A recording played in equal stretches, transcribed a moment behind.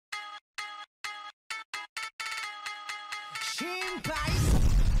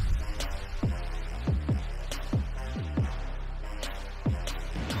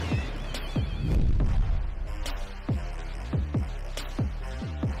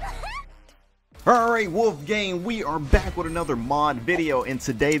Alright, Wolf Gang, we are back with another mod video, and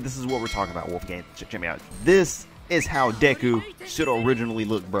today this is what we're talking about, Wolf Gang. Check me out. This is how Deku should originally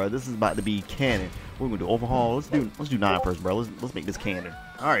look, bro. This is about to be canon. We're gonna do overhaul. Let's do 9 first, bro. Let's make this canon.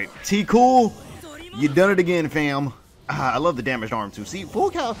 Alright, T-Cool, you done it again, fam. I love the damaged arm too. See,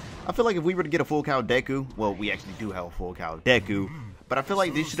 full Cowl, I feel like if we were to get a full Cowl Deku, well, we actually do have a full Cowl Deku, but I feel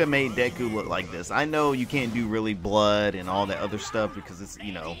like they should have made Deku look like this. I know you can't do really blood and all that other stuff because it's,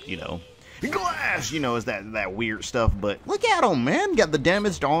 you know, glass, is that weird stuff, but look at him, man. Got the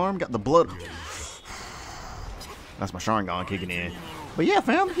damaged arm, got the blood. That's my Sharingan kicking in. But yeah,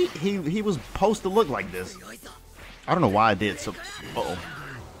 fam, he was supposed to look like this. I don't know why I did so. I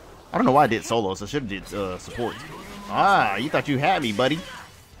don't know why I did solo, so I should have did support. Ah, you thought you had me, buddy.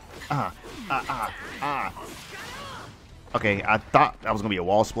 Okay, I thought that was gonna be a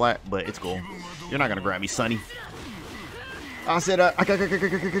wall splat, but it's cool. You're not gonna grab me, Sonny. I said,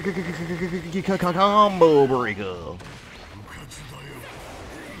 combo breaker.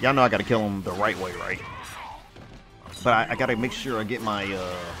 Y'all know I gotta kill him the right way, right? But I gotta make sure I get my,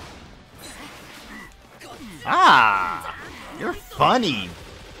 you're funny.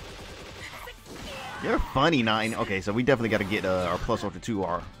 You're funny, 9. Okay, so we definitely gotta get, our plus ultra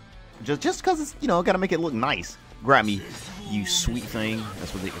 2R. Just cause it's, gotta make it look nice. Grab me, you sweet thing.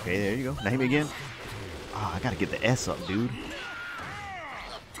 That's what okay, there you go. Now hit me again. I gotta get the S up, dude.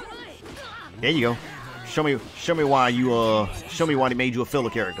 There you go. Show me why you show me why they made you a filler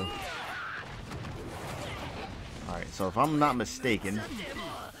character. All right, so if I'm not mistaken,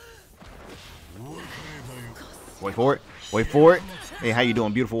 wait for it. Wait for it. Hey, how you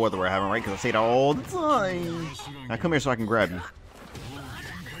doing? Beautiful weather we're having, right? Because I say that all the time. Now come here so I can grab you.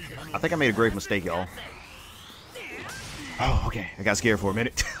 I think I made a grave mistake, y'all. Oh, okay. I got scared for a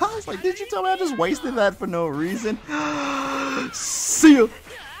minute. I was like, did you tell me I just wasted that for no reason? See ya.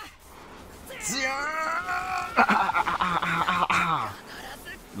 See ya.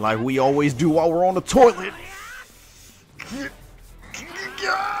 Like we always do while we're on the toilet.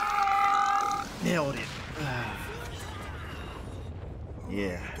 Nailed it.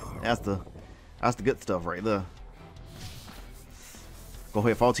 Yeah, that's the good stuff right there. Go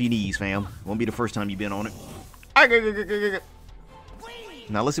ahead, fall to your knees, fam. Won't be the first time you've been on it.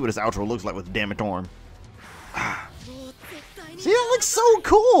 Now let's see what this outro looks like with the damaged arm. See, that looks so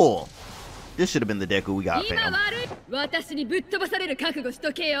cool. This should have been the Deku we got, fam.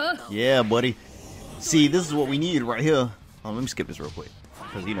 Yeah, buddy. See, this is what we need right here. Oh, let me skip this real quick.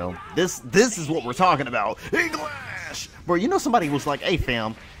 Because, this is what we're talking about. English! Bro, somebody was like, hey,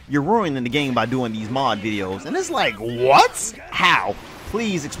 fam, you're ruining the game by doing these mod videos. And it's like, what? How?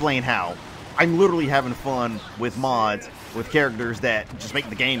 Please explain how. I'm literally having fun with mods, with characters that just make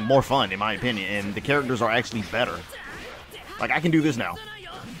the game more fun, in my opinion. And the characters are actually better. Like, I can do this now.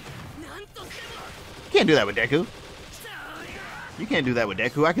 You can't do that with Deku. You can't do that with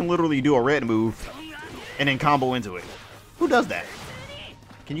Deku. I can literally do a red move and then combo into it. Who does that?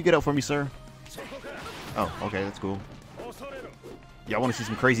 Can you get up for me, sir? Oh, okay, that's cool. Y'all want to see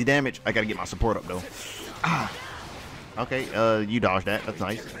some crazy damage? I gotta get my support up, though. Okay, you dodged that. That's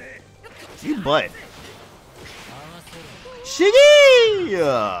nice. You butt. Shiggy!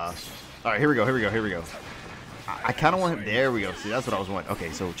 Alright, here we go. I kind of want him. There we go. See, that's what I was wanting.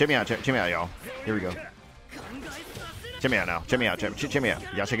 Okay, so check me out, y'all. Here we go. Check me out now. Check me out. Y'all checking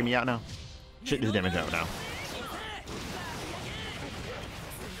me out now? Check this damage out now.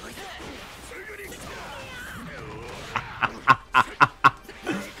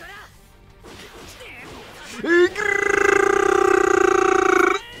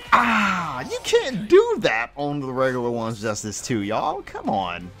 You can't do that on the regular ones, Justice 2, y'all. Come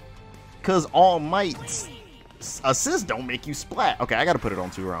on. Because All Might's assist don't make you splat. Okay, I gotta put it on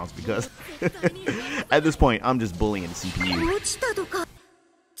 2 rounds because at this point, I'm just bullying the CPU.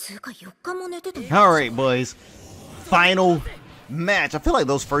 Alright, boys. Final match. I feel like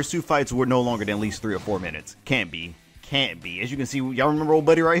those first 2 fights were no longer than at least 3 or 4 minutes. Can't be. As you can see, y'all remember old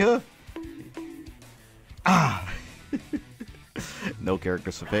buddy right here? No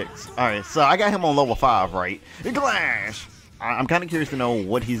characters effects. Alright, so I got him on level 5, right? Glash! I'm kind of curious to know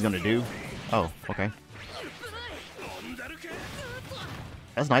what he's going to do. Oh, okay.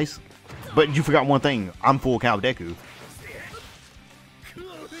 That's nice. But you forgot one thing. I'm full Cowl Deku.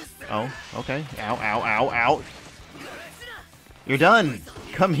 Oh, okay. Ow. You're done.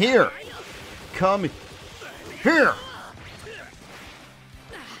 Come here. Come here.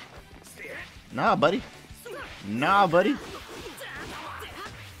 Nah, buddy.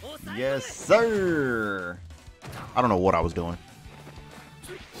 Yes, sir. I don't know what I was doing.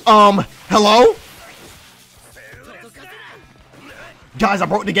 Hello? Guys, I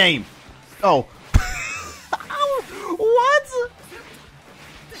broke the game. Oh. What?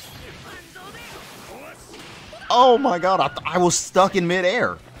 Oh my god, I was stuck in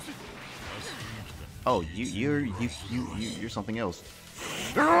midair. Oh, you're something else.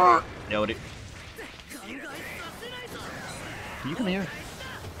 Nailed it. Can you come here?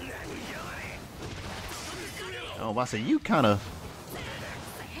 Oh, I say you kind of.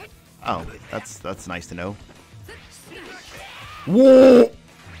 Oh, that's nice to know. Whoa!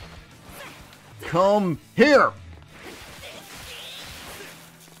 Come here.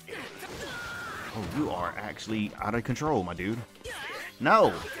 Oh, you are actually out of control, my dude.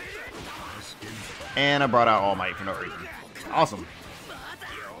 No. And I brought out All Might for no reason. Awesome.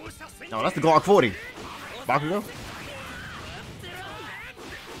 No, that's the Glock 40. Bakugo.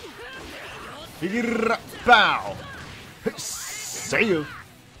 Bow. See you.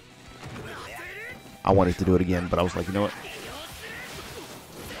 I wanted to do it again, but I was like, you know what?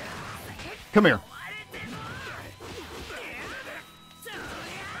 Come here.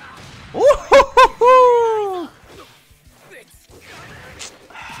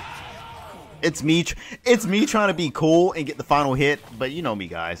 It's me trying to be cool and get the final hit, but you know me,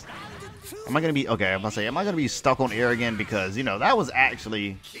 guys. Am I gonna be okay? I'm gonna say, am I gonna be stuck on air again? Because you know that was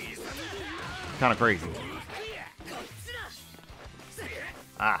actually kind of crazy.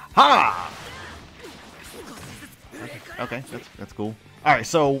 Aha! Okay, that's cool. All right,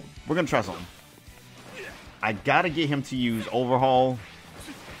 so we're gonna try something. I gotta get him to use Overhaul,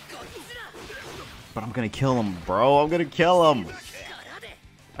 but I'm gonna kill him, bro. I'm gonna kill him.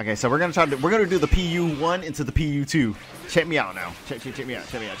 Okay, so we're gonna do the PU1 into the PU2. Check me out now. Check me out.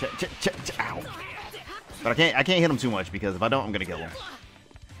 Check. Ow. But I can't hit him too much because if I don't, I'm gonna kill him.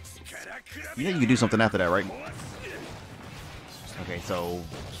 You know you can do something after that, right? Okay, so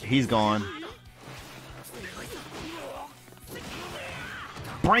he's gone.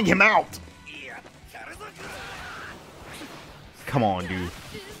 Bring him out! Come on, dude.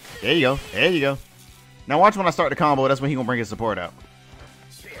 There you go. There you go. Now watch when I start the combo. That's when he gonna bring his support out.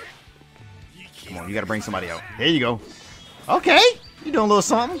 Come on, you gotta bring somebody out. There you go. Okay, you doing a little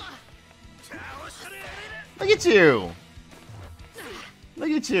something. Look at you.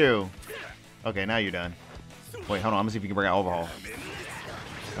 Look at you. Okay, now you're done. Wait, hold on. I'm gonna see if you can bring out Overhaul.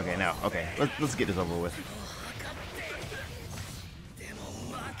 Okay, now. Okay, let's get this over with.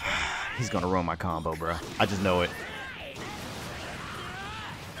 He's gonna ruin my combo, bro. I just know it.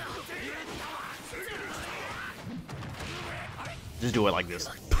 Just do it like this.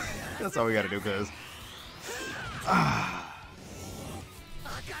 That's all we gotta do, cuz.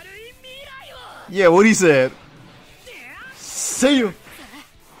 Yeah, what he said. See you.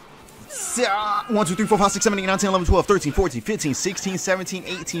 1, 2, 3, 4, 5, 6, 7, 8, 9, 10, 11, 12, 13, 14, 15, 16, 17,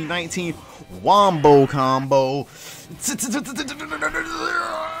 18, 19. Wombo combo.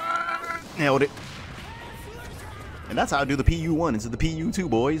 Nailed it. And that's how I do the PU1 into the PU2,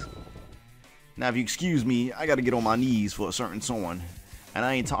 boys. Now, if you excuse me, I gotta get on my knees for a certain song. And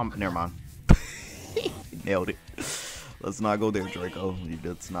I ain't talking. Never mind. Nailed it. Let's not go there, Draco.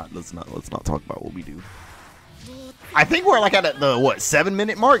 Let's not talk about what we do. I think we're like at the what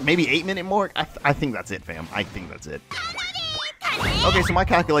 7-minute mark, maybe 8-minute mark. I think that's it, fam. I think that's it. Okay, so my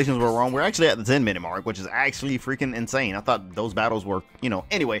calculations were wrong. We're actually at the 10-minute mark, which is actually freaking insane. I thought those battles were, you know.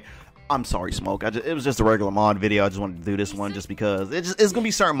 Anyway, I'm sorry, Smoke. It was just a regular mod video. I just wanted to do this one just because it's gonna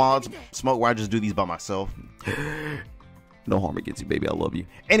be certain mods, Smoke, where I just do these by myself. No harm against you, baby. I love you.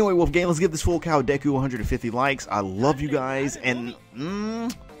 Anyway, Wolf Gang, let's give this full Cowl Deku 150 likes. I love you guys, and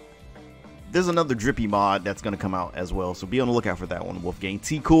there's another drippy mod that's gonna come out as well, so be on the lookout for that one, Wolf Gang.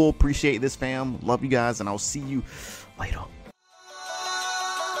 T cool, appreciate this, fam. Love you guys, and I'll see you later.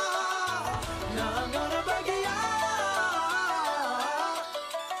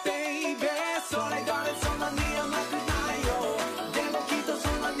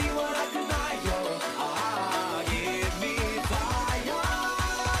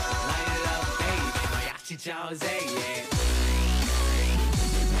 Jose, yeah.